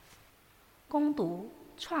恭读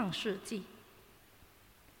创世纪。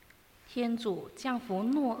天主降福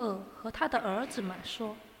诺厄和他的儿子们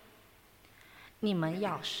说：你们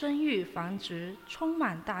要生育繁殖，充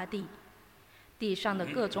满大地，地上的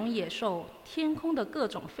各种野兽，天空的各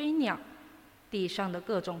种飞鸟，地上的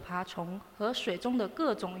各种爬虫和水中的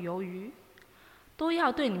各种游鱼，都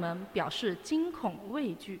要对你们表示惊恐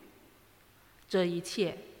畏惧。这一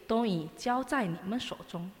切都已交在你们手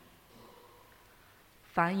中。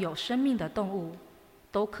凡有生命的动物，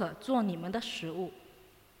都可做你们的食物。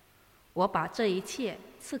我把这一切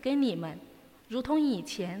赐给你们，如同以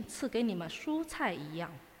前赐给你们蔬菜一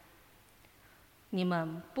样。你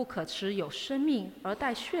们不可吃有生命而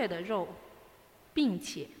带血的肉，并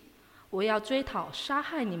且我要追讨杀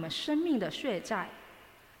害你们生命的血债，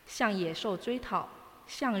向野兽追讨，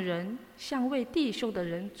向为弟兄的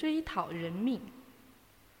人追讨人命。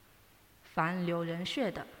凡流人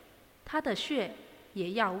血的，他的血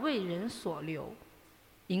也要为人所流，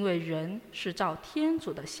因为人是照天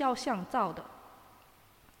主的肖像造的。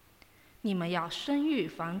你们要生育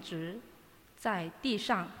繁殖，在地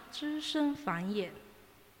上滋生繁衍。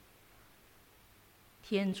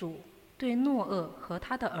天主对诺厄和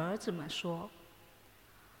他的儿子们说：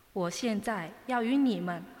我现在要与你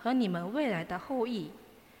们和你们未来的后裔，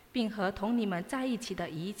并和同你们在一起的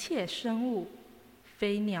一切生物，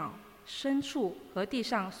飞鸟、牲畜和地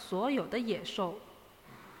上所有的野兽，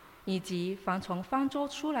以及凡从方舟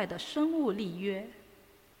出来的生物立约。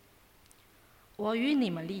我与你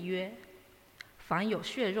们立约，凡有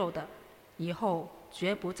血肉的，以后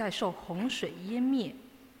绝不再受洪水淹灭，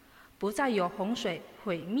不再有洪水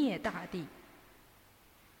毁灭大地。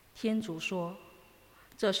天主说：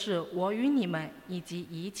这是我与你们以及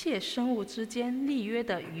一切生物之间立约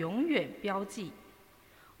的永远标记。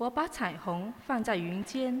我把彩虹放在云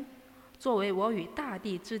间，作为我与大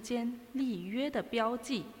地之间立约的标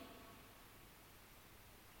记。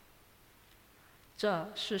这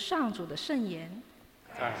是上主的圣言。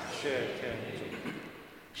感谢天主。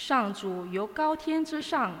上主由高天之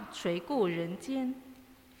上垂顾人间。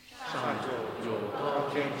上主由高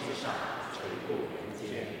天之上垂顾人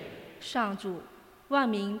间。上主，万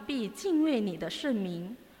民必敬畏你的圣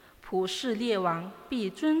名，普世列王必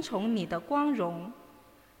尊崇你的光荣。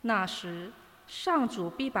那时，上主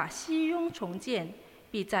必把熙雍重建，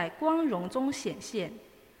必在光荣中显现。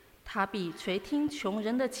他必垂听穷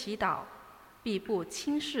人的祈祷，必不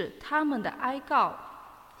轻视他们的哀告。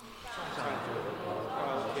上主由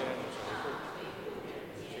高天垂顾人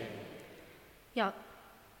间。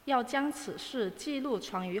要将此事记录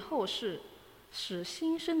传于后世，使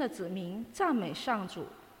新生的子民赞美上主。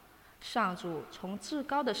上主从至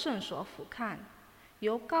高的圣所俯瞰，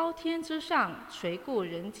由高天之上垂顾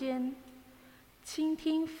人间，倾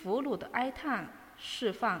听俘虏的哀叹，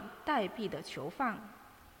释放待毙的囚犯。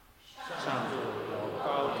上主由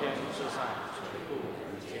高天之上垂顾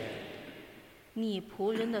人间。你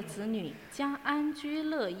仆人的子女将安居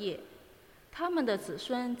乐业，他们的子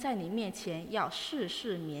孙在你面前要世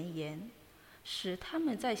世绵延，使他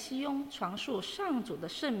们在熙雍传述上主的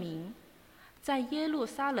圣名，在耶路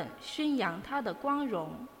撒冷宣扬他的光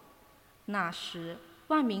荣。那时，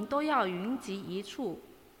万民都要云集一处，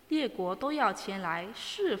列国都要前来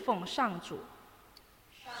侍奉上主。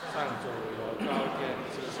上主由高天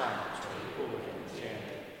之上垂顾人间。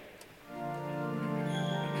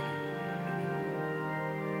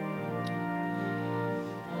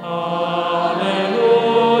哈利路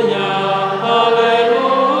亚，哈利路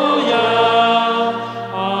亚，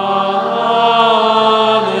哈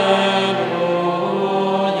利路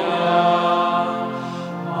亚，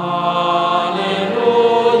哈利路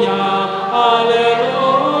亚，哈利路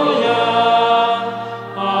亚，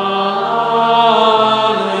哈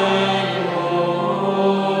利路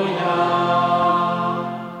亚。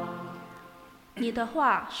你的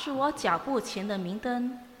话是我脚步前的明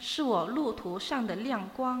灯，是我路途上的亮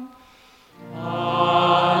光。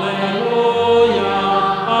哈利路亚，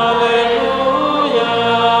哈利路亚，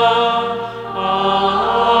哈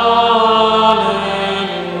利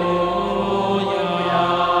路亚，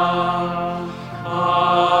哈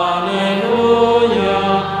利路亚，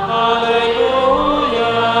哈利路亚，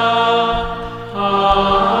哈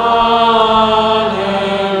利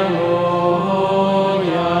路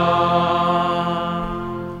亚。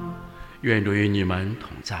愿主与你们同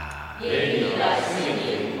在。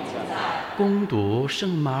恭读圣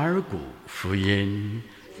马尔谷福音，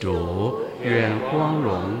主愿光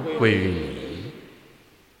荣归于你。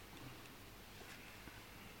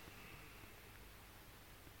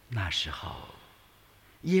那时候，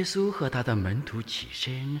耶稣和他的门徒起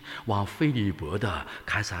身，往腓利伯的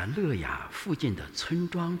凯撒勒雅附近的村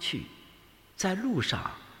庄去。在路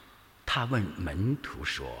上，他问门徒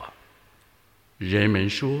说：“人们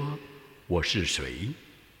说我是谁？”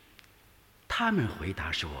他们回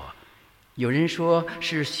答说：“有人说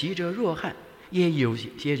是洗者若翰，也有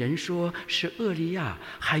些人说是厄利亚，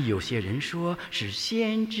还有些人说是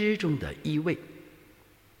先知中的一位。”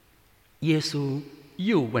耶稣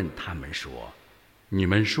又问他们说：“你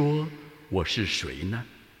们说我是谁呢？”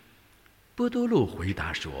伯多禄回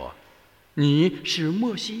答说：“你是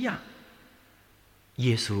默西亚。”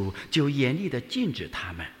耶稣就严厉地禁止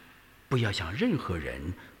他们，不要向任何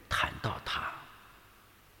人谈到他。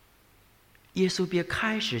耶稣便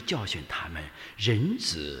开始教训他们，人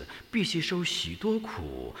子必须受许多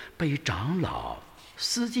苦，被长老、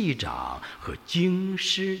司祭长和经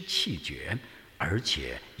师弃绝，而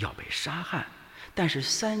且要被杀害，但是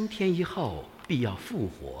3天以后必要复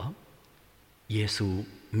活。耶稣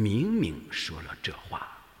明明说了这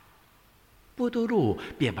话，伯多禄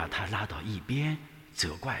便把他拉到一边，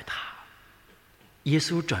责怪他。耶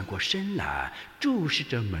稣转过身来，注视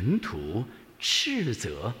着门徒，斥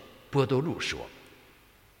责伯多禄说：“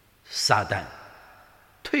撒旦，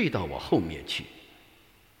退到我后面去，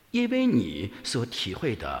因为你所体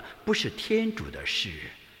会的不是天主的事，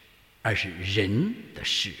而是人的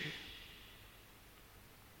事。”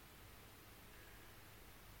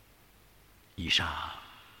以上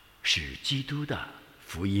是基督的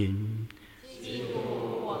福音。基督，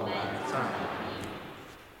我们赞美你。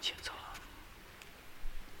请坐。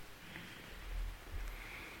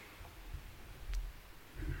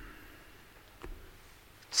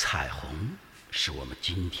彩虹是我们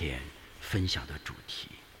今天分享的主题。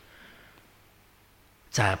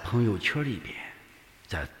在朋友圈里边，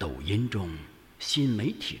在抖音中、新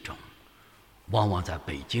媒体中，往往在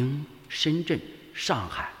北京、深圳、上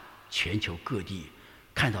海、全球各地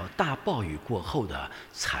看到大暴雨过后的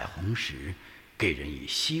彩虹时，给人以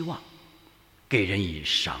希望，给人以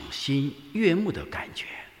赏心悦目的感觉，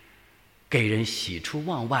给人喜出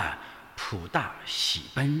望外、普大喜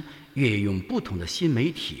奔，愿用不同的新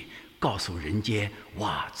媒体告诉人间：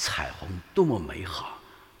哇，彩虹多么美好，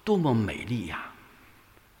多么美丽呀！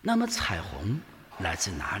那么彩虹来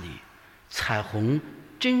自哪里？彩虹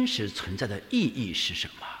真实存在的意义是什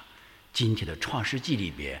么？今天的创世纪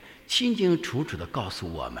里边清清楚楚地告诉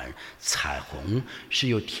我们，彩虹是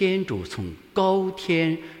由天主从高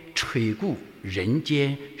天垂顾人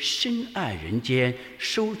间、深爱人间、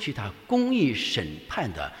收取他公义审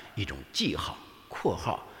判的一种记号（括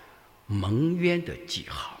号蒙冤的记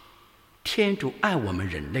号），天主爱我们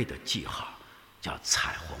人类的记号，叫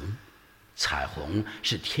彩虹。彩虹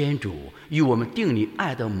是天主与我们订立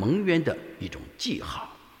爱的盟约的一种记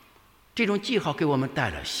号，这种记号给我们带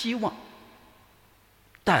来希望，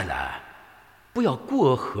带来不要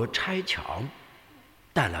过河拆桥，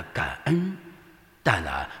带来感恩，带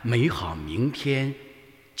来美好明天，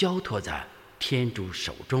交托在天主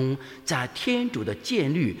手中，在天主的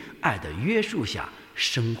建律爱的约束下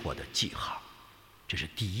生活的记号。这是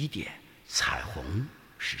第一点，彩虹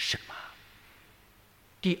是什么？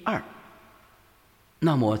第二，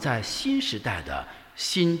那么在新时代的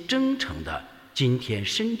新征程的今天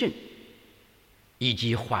深圳以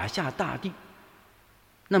及华夏大地，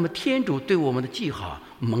那么天主对我们的记号，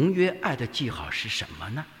盟约爱的记号是什么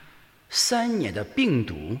呢？3年的病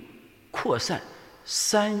毒扩散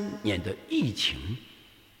，3年的疫情，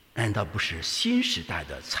难道不是新时代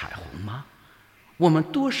的彩虹吗？我们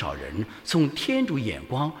多少人从天主眼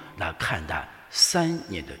光来看待3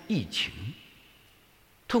年的疫情？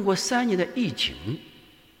通过3年的疫情，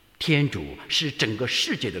天主使整个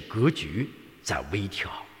世界的格局在微调，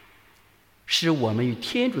使我们与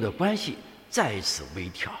天主的关系再一次微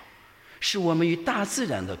调，使我们与大自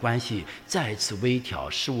然的关系再一次微调，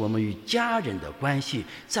使我们与家人的关系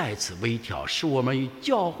再一次微调，使我们与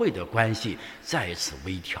教会的关系再一次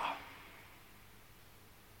微调。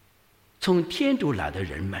从天主来的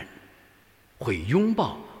人们会拥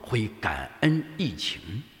抱，会感恩疫情；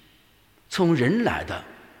从人来的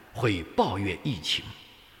会抱怨疫情，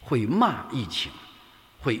会骂疫情，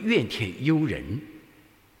会怨天尤人。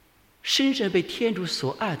深深被天主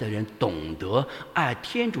所爱的人，懂得爱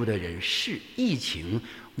天主的人，视疫情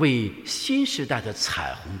为新时代的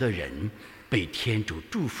彩虹的人，被天主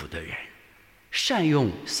祝福的人，善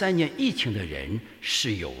用3年疫情的人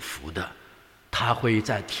是有福的。他会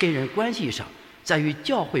在天人关系上，在与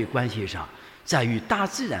教会关系上，在与大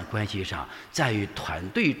自然关系上，在与团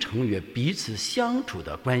队成员彼此相处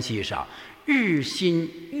的关系上，日新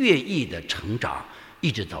月异的成长，一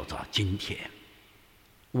直到今天。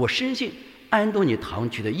我深信安东尼堂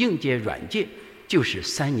区的硬件软件就是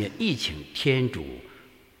3年疫情天主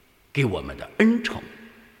给我们的恩宠、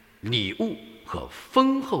礼物和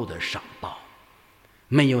丰厚的赏报。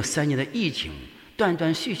没有3年的疫情，断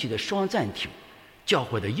断续续的双暂停，教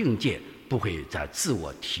会的硬件不会在自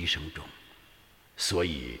我提升中。所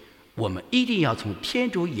以我们一定要从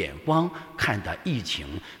天主眼光看待疫情，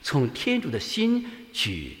从天主的心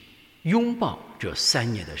去拥抱这3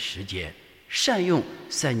年的时间，善用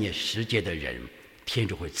3年时间的人，天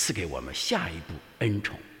主会赐给我们下一步恩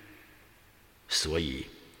宠。所以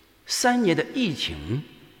3年的疫情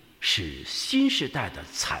是新时代的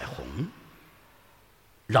彩虹，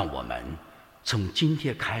让我们从今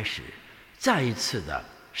天开始再一次的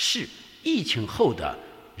视疫情后的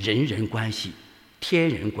人人关系、天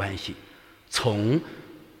人关系，从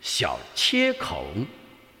小切口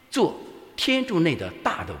做天主内的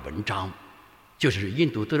大的文章，就是印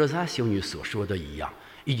度德勒萨修女所说的一样，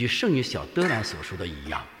以及圣女小德兰所说的一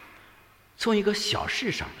样，从一个小事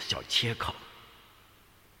上小切口，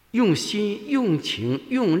用心用情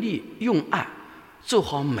用力用爱做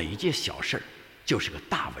好每一件小事，就是个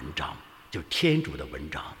大文章，就天主的文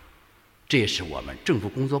章。这也是我们政府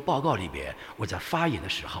工作报告里边我在发言的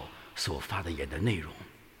时候所发的言的内容。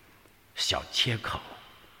小切口，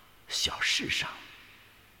小事上，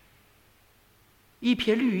一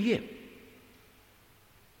片绿叶，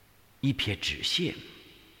一片纸线，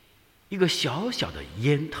一个小小的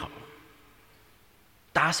烟头，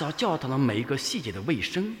打扫教堂的每一个细节的卫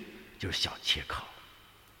生，就是小切口。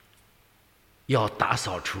要打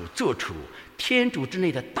扫出做出天主之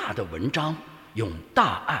内的大的文章，用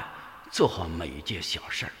大爱做好每一件小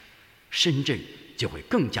事儿，深圳就会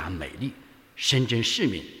更加美丽，深圳市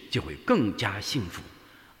民就会更加幸福。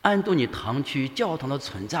安东尼堂区教堂的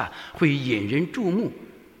存在会引人注目，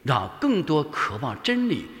让更多渴望真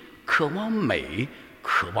理、渴望美、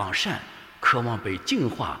渴望善、渴望被净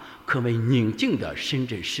化、渴望宁静的深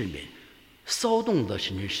圳市民，骚动的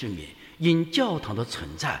深圳市民，因教堂的存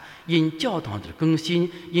在，因教堂的更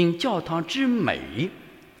新，因教堂之美，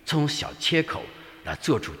从小切口来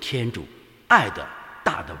做出天主爱的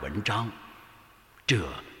大的文章。这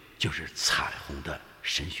就是彩虹的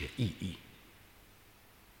神学意义。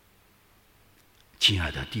亲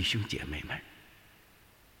爱的弟兄姐妹们，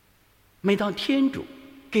每当天主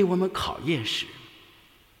给我们考验时，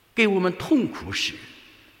给我们痛苦时，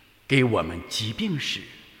给我们疾病时，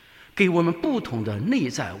给我们不同的内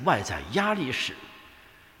在外在压力时，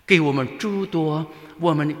给我们诸多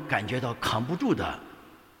我们感觉到扛不住的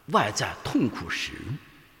外在痛苦时，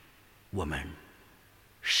我们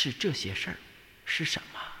是这些事儿是什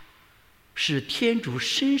么？是天主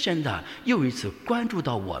深深的又一次关注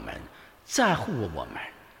到我们，在乎我们，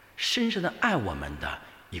深深的爱我们的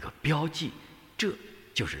一个标记，这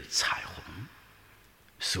就是彩虹。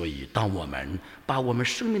所以当我们把我们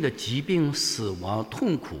生命的疾病、死亡、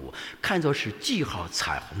痛苦看作是记号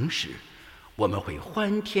彩虹时，我们会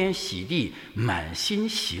欢天喜地、满心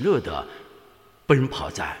喜乐地奔跑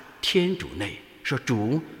在天主内，说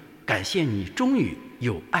主，感谢你终于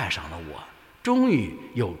又爱上了我，终于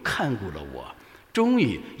又看顾了我，终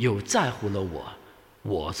于又在乎了我。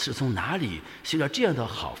我是从哪里学到这样的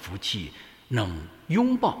好福气，能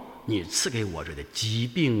拥抱你赐给我这的疾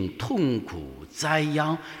病、痛苦、灾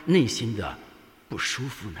殃、内心的不舒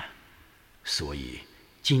服呢？所以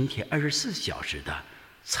今天24小时的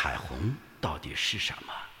彩虹到底是什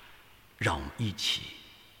么？让我们一起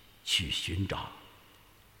去寻找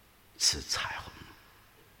此彩虹。